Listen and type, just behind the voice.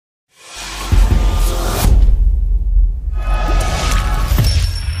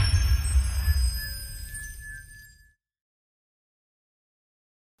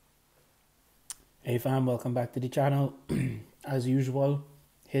Hey fam, welcome back to the channel. As usual,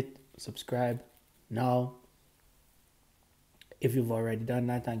 hit subscribe now. If you've already done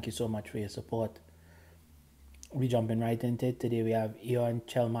that, thank you so much for your support. We jumping right into it. Today we have Eoghan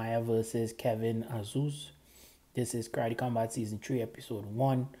Chelmiah versus Kevin Azouz. This is Karate Combat Season 3, Episode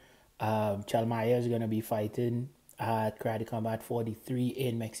 1. Chelmiah is going to be fighting at Karate Combat 43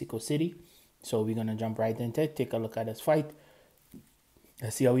 in Mexico City. So we're going to jump right into it, take a look at this fight.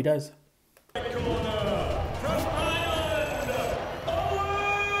 Let's see how he does. Corner from Ireland,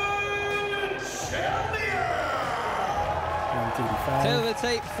 Eoghan Chelmiah. Tail of the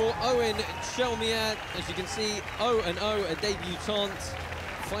tape for Eoghan Chelmiah. As you can see, 0-0, a debutante,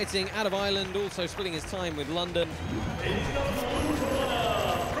 fighting out of Ireland, also splitting his time with London. In the blue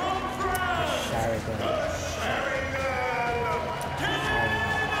corner from France,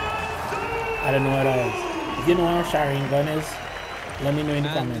 I don't know what that is. If you know what a Sharingan is, let me know in the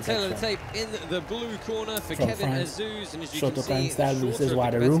comments Tail section. of the tape in the blue corner for From Kevin France. Azouz, and as you Shotokan can see, style versus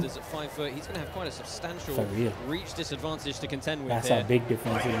shorter of the Wadaru. competitors at 5 foot. He's going to have quite a substantial For real. reach disadvantage to contend with. That's here. a big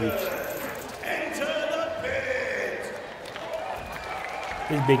difference in reach. enter the pit.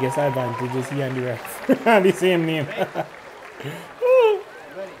 His biggest advantage is he and the ref. The same name.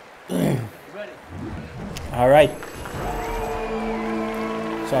 All right.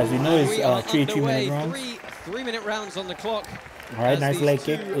 So as we know, it's We are three underway. 3-minute rounds. Three-minute rounds on the clock. All right, as nice these leg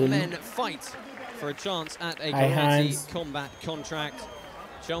kick two early. men fight for a chance at a High karate hands. combat contract.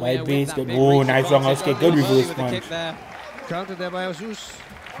 Chelmiah Wide with base, that good. big Oh, reach nice roundhouse advantage. kick, good Early reverse with the kick punch. there. Counter there by Azouz.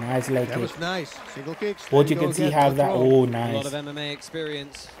 Nice leg That kick. was nice. Single kicks. Both There you can go see again, have no that. throw. Oh, A nice. lot of MMA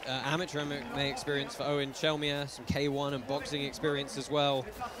experience, amateur MMA experience for Eoghan Chelmiah, some K1 and boxing experience as well.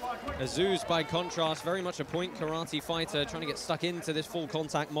 Azouz, by contrast, very much a point karate fighter, trying to get stuck into this full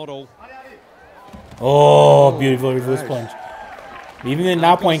contact model. Oh, beautiful reverse nice. punch. Even in I've that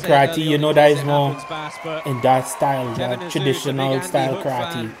got to point say karate, early you on know it that was is more happens fast, but in that style, Kevin that Azouz, traditional the big style Andy Hook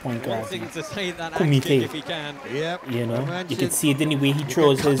karate, fan, point wanting karate. to say that axe Kumite. kick if he can. Yep. You know, Man you can should- see it in the way he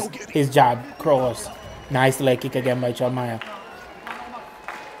throws his jab cross. Nice leg kick again by Chelmiah.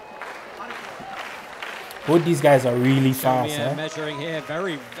 Both these guys are really fast, Chelmiah eh? measuring here,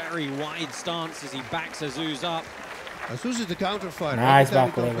 very, very wide stance as he backs Azouz up. Azouz is the counter fighter. Nice Every time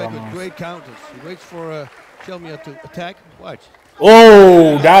back he leg comes back with almost. great counters. He waits for Chelmiah to attack. Watch.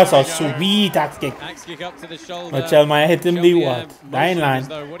 Oh, that's a sweet axe kick. Axe kick up to the shoulder. But Chelmiah hit him the Chelmiah what? That motioning as line.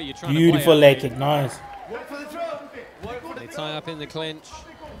 though, what are you trying to Beautiful play leg at kick, me? nice. They tie up in the clinch.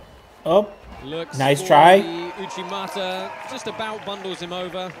 Up. Looks Nice for try. the Uchimata, just about bundles him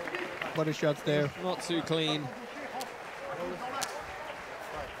over. Body shots there. Not too clean.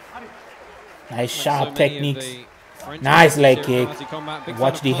 Nice Like sharp so many of techniques. the French Nice leg fighters kick. here in Karate Combat. Big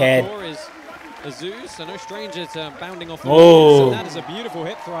Watch fan the of head. parkour is Azouz, so no stranger to bounding off the Oh. walls. And that is a beautiful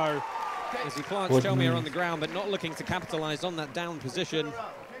hip throw as he plants Good Chelmiah move. on the ground, but not looking to capitalize on that down position.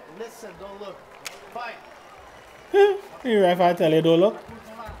 Listen, don't look. Fight. You ref, I tell you, don't look.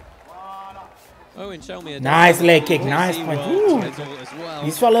 Eoghan Chelmiah. does Nice have leg the kick, nice PC punch. world Ooh. title as well.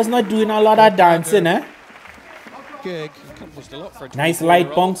 These fellas not doing a lot of dancing, eh? Kick. Accomplished a lot for a Nice 24-year-old.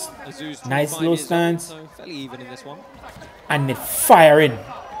 light bunks. Azouz, Nice 25 low years old, stance. so fairly even in this one. And it firing.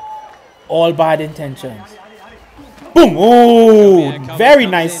 All bad intentions. Boom! Oh, very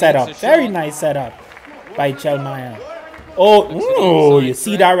nice setup. Very nice setup by Chelmiah. Oh, you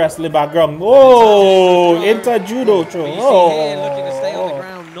see that wrestling background. Oh, into judo throw. But you see here, looking to stay on the Oh.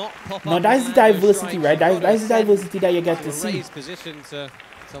 ground, not pop No, up that's and the land those diversity, strikes. right? You've got That's the to diversity that you get set to a see. raised position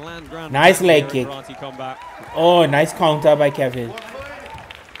to land ground. Nice attack leg here in kick. Karate Combat. Oh, nice counter by Kevin.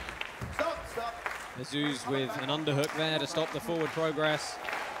 Azouz with an underhook there to stop the forward progress.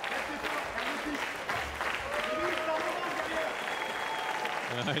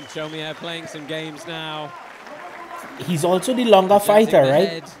 And Chelmiah playing some games now. He's also the longer fighter, Adjusting the right?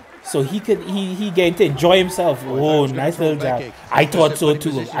 head. So he getting to enjoy himself. Oh, that's nice gonna little throw back jab. kick. I thought so Body too.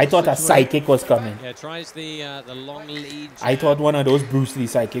 position I thought a situated. side kick was coming. Yeah, tries the long lead. I jab. thought one of those Bruce Lee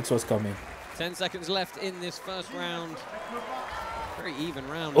side kicks was coming. 10 seconds left in this first round. Very even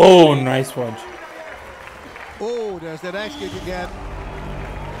round. Oh, really. nice punch. Oh, there's that axe kick again.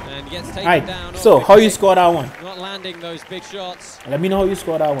 And gets taken Alright, down. so off the how you kick. score that one? Not landing those big shots. Let me know how you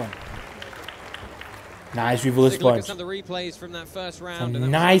score that one. Nice reverse Take a look at punch. some of the replays from that first round. Some and that was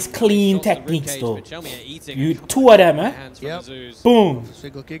nice some clean shots to the techniques, ribcage, though. but Chelmiah eating You a couple two of them, eh? hands from Yep. Azouz. Boom.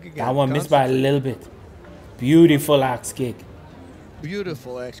 Single kick again. That one missed by a Concentrate. little bit. Beautiful axe kick.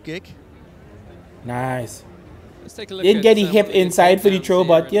 Beautiful axe kick. Nice. Let's take a look Didn't at get the one hip of the inside for the takedowns throw, here,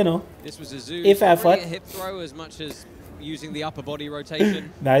 but and you know, this was Azouz. if Not really effort. a hip throw as much as using the upper body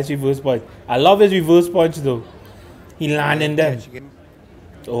rotation. nice reverse punch. I love his reverse punch though. He landing them. Catch again.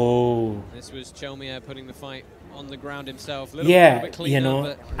 Oh. This was Chelmiah putting the fight on the ground himself. Yeah, Bit cleaner, you know,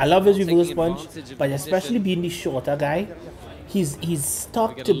 but I love his not reverse taking punch, advantage of but the especially position. being the shorter guy, he's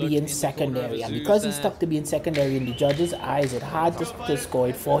stuck We get to a look be in in the corner of secondary, and Azouz because he's there. stuck to be in secondary in the judges' eyes, it's hard to score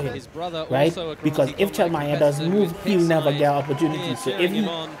it for him, His brother, right? also a Because karate if combat Chelmiah doesn't competitor move, who's he'll never pitside get opportunities. here So cheering him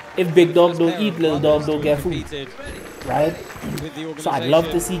on. if big dog First don't pair eat, of little dog brothers don't to get have food, competed right? with the So I'd love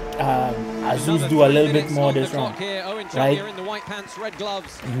to see Azouz do a little bit more this round, Eoghan right? Chelmiah in the white pants, red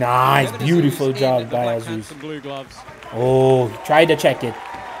gloves. Nice, Eoghan beautiful Azouz in job the by black Azouz. pants and blue gloves. Oh, tried to check it,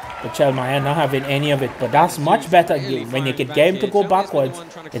 but Chelmiah not having any of it. But that's much better really when you firing can back get him to here. go Chelmiah's been the backwards. one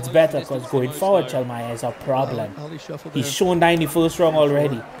trying to It's close better the because distance going the most, forward, though. Chelmiah is a problem. Ali shuffled He's there. shown that in the first round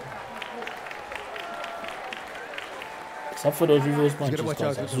already. Except for those reverse You punches, gotta watch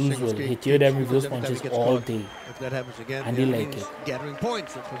because out for Azouz singles will kick, hit you them because reverse every time he punches gets all caught, day. If that happens again, And it he like means it. gathering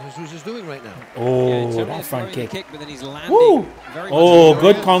points. That's what Azouz is doing right now. Oh, Chelmiah's that front throwing the kick. but then he's landing Woo! very much Oh, on the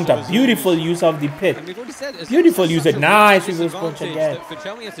good ground. counter. So Beautiful Azouz- use of the pit. And we've already said, Azouz Beautiful has use such it. a Nice reach reverse punch disadvantage again. that for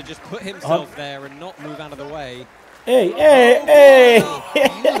Chelmiah to just put himself there and not move out of the way. Hey, hey,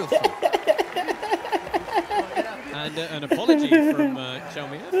 hey! Beautiful. And an apology from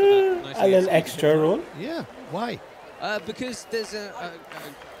Chelmiah for that. Nicely A little executed extra throw. roll. Yeah. Why? Because there's a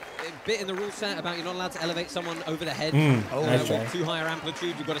bit in the rule set about you're not allowed to elevate someone over the head Nice try. with too higher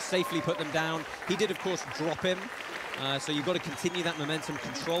amplitude. You've got to safely put them down. He did, of course, drop him. So you've got to continue that momentum,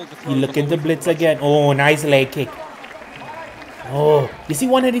 control the throw. You look from into away blitz from the again. Oh, nice leg kick. Oh, you see,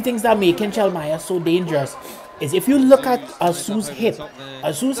 one of the things that making Chelmiah so dangerous is if you look at Azouz's hip,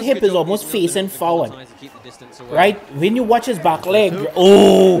 Azouz's hip is almost facing forward, right? When you watch his back leg,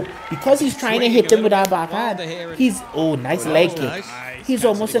 oh, because he's trying to hit him with that back hand, he's, oh, nice leg kick. Nice. He's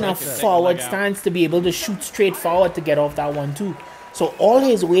almost in a forward stance to be able to shoot straight forward to get off that one too. So all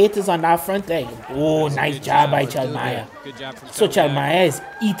his weight is on that front leg. Oh, nice jab by Chelmiah. So Chelmiah is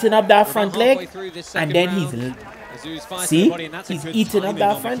eating up that front leg, and then see, he's eating up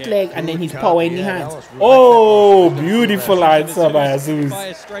that front leg, and then he's powering the hands. Oh, beautiful answer by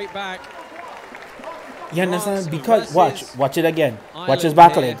Azouz. Straight back. You understand? Because watch it again. Watch his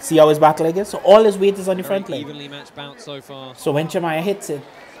back leg. See how his back leg is? So all his weight is on the front leg. Evenly matched bounce so far. So when Chelmiah hits it,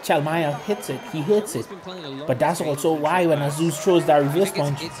 he hits it. But that's also why when Azouz throws that reverse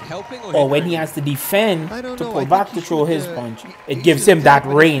punch, It's helping or when he has to defend I don't to know. pull I back think to he throw should, his punch, it he gives should him that attack,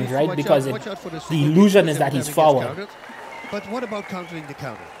 but range, he right? watch Because out for the the single illusion kick is that every he's time he gets forward. countered. But what about countering the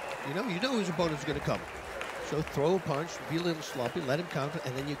counter? You know his opponent's going to come. So throw a punch, be a little sloppy, let him counter,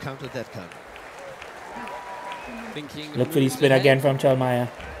 and then you counter that counter. Look for the spin again from Chelmiah.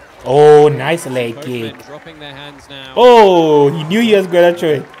 Oh, nice leg Both kick. men dropping their hands now. Oh, he knew he was going to throw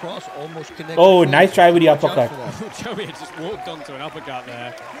it. Cross almost connected. Oh, nice try with the Watch out uppercut. for that. Joey just walked onto an uppercut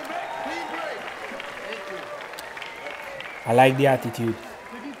there. I like the attitude.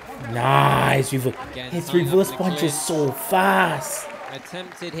 Nice. Again, His tying up reverse the punch is clinch. so fast.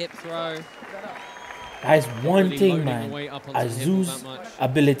 Attempted hip throw. That's one Really thing, loading man. the weight up onto the hip Azouz's that much.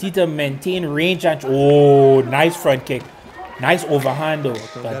 ability to maintain range and oh, nice front kick. Nice overhand though.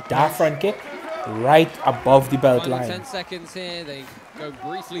 But that front kick right above the belt Final line. 10 seconds here. They go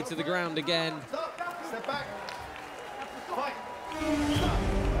briefly to the ground again. Step back. Fight.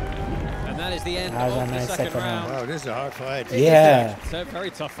 And that is the end That was of a the nice second second round. Wow, this is a hard fight. Yeah. It's a very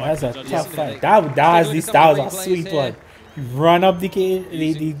tough fight. That's for a the judges, tough isn't it? fight. That was Taking a some sweet replays one. Run up the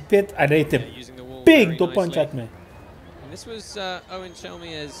pit and hit him. using the wall Big very to punch nicely. at me. And this was Eoghan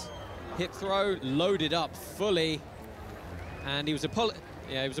Chelmiah's hip throw, loaded up fully, and he was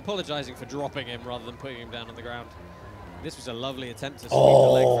apologizing for dropping him rather than putting him down on the ground. This was a lovely attempt to sweep the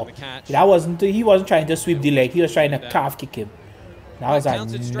leg Oh, from the catch. he wasn't trying to sweep the leg. He was trying to calf kick him. That was a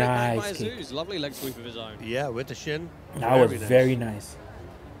Countered straight back by nice kick. Azouz. Lovely leg sweep of his own. Yeah, with the shin. That was very nice.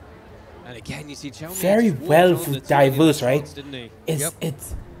 And again, you see Chelmiah Very just walked well on the diverse, two right? shots, didn't he?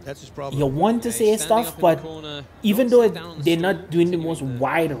 It's That's his problem. you want to Yeah, say he's standing stuff, up in the but corner, even not though sitting down on the they're stool, not doing the most continuing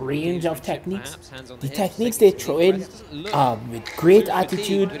wide range of grip, techniques, perhaps, hands on the hips, techniques taking they some throw deep in breaths. Doesn't look with great too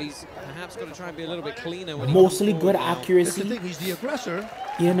fatigued, attitude, but he's perhaps got to try and be a little bit cleaner when he mostly comes good forward now. That's the accuracy. thing. He's the aggressor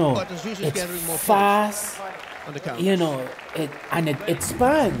You know, But Azouz is it's gathering more fast. on the counter. You know, it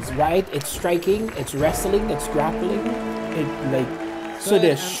spans, right? It's striking, it's wrestling, it's grappling. So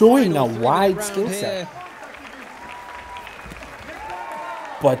they're showing a wide skill set,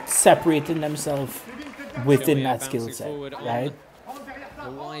 but separating themselves within that skill set, right?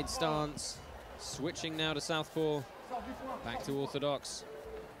 The wide stance, switching now to southpaw, back to orthodox.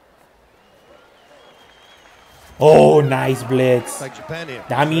 Oh, nice blitz. Like Japan here.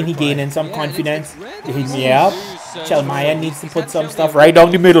 That mean he gaining some Yeah, confidence. it's rare that we see Yep. Azouz, Chelmiah just needs to he's put had some Chelmiah stuff right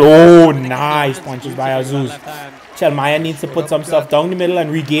down the middle. really Oh, connected nice hands punches by beautifully with Azouz. that left hand. Chelmiah needs to put some stuff down the middle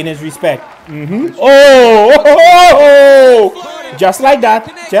and regain his respect. Oh! Just like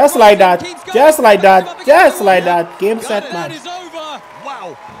that. Just like that. Just like that. Just like that. Game, set, match.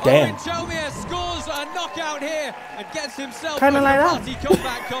 Wow. Damn. Eoghan Chelmiah scores a knockout here and gets himself Kinda a like that. Karate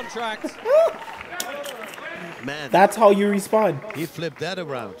combat contract. Man, That's how you respond. he flipped that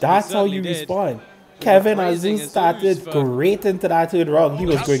around. That's how certainly you did. respond. Kevin praising Azouz started Azouz for- great into that third round. He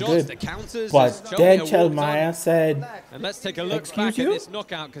was Tough going shots, good. the counters But as then walked Chelmiah on. said, And let's take a look Excuse back you? at this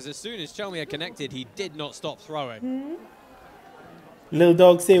knockout, because as soon as Chelmiah connected, he did not stop throwing. Little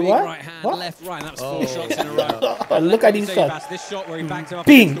dog say Big what? right hand, What? left, right. And that was 4 shots in a row. Look at these Say shots. fast, this shot where he backed him up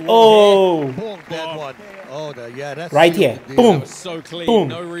against Bing! the wall here. Oh! Boom, that one. Oh, yeah, that's Right here. the- Boom. That was so clean. Boom.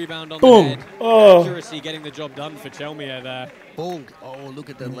 No rebound on Boom. the head. Oh. Accuracy getting the job done for Chelmiah there. Boom. Oh, look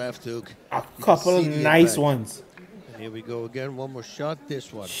at that left hook. A You can couple see the nice impact. ones. And here we go again. One more shot.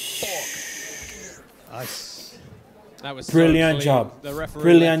 This one. Nice. That was so Brilliant clean. job. The referee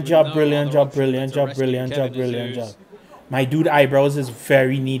Brilliant left with job, no brilliant other job, option brilliant but to job, rescue brilliant job, Kevin brilliant Azouz. job. My dude eyebrows is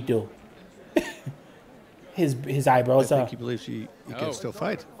very neat though. his I eyebrows are. think he believes he Oh. can still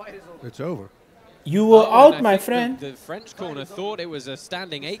fight. It's over. You were Oh, and out, I my think friend. The French corner thought it was a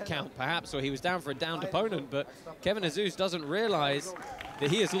standing 8 count, perhaps, or he was down for a downed opponent, but Kevin Azouz doesn't realize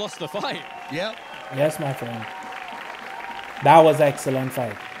that he has lost the fight. Yeah. Yes, my friend. That was excellent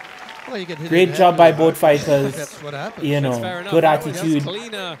fight. Well, you get hit Great in the job head by with a both hard kick. fighters. That's what happens. You That's know, fair enough. good That was attitude. as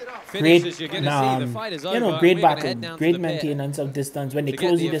cleaner finish Great, as you're going to see. The fight is over. you know, and great we're gonna battle, head down to great the pit. maintenance of distance. When they to get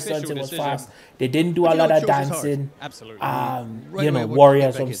closed the the distance, official it was decision. fast. They didn't do a But lot you know, of it shows his heart. dancing. Absolutely. Right You away, know, what- warriors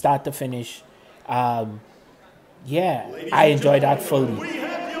get back from in. start to finish. Yeah, I enjoyed that fully.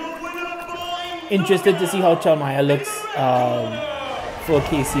 Interested to see how Chelmiah looks for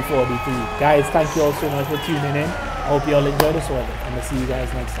KC43. Guys, thank you all so much for tuning in. I hope you all enjoyed this one, and I'll see you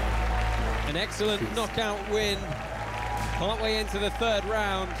guys next time. An excellent knockout win. Partway into the 3rd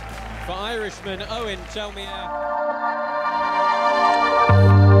round for Irishman Eoghan Chelmiah.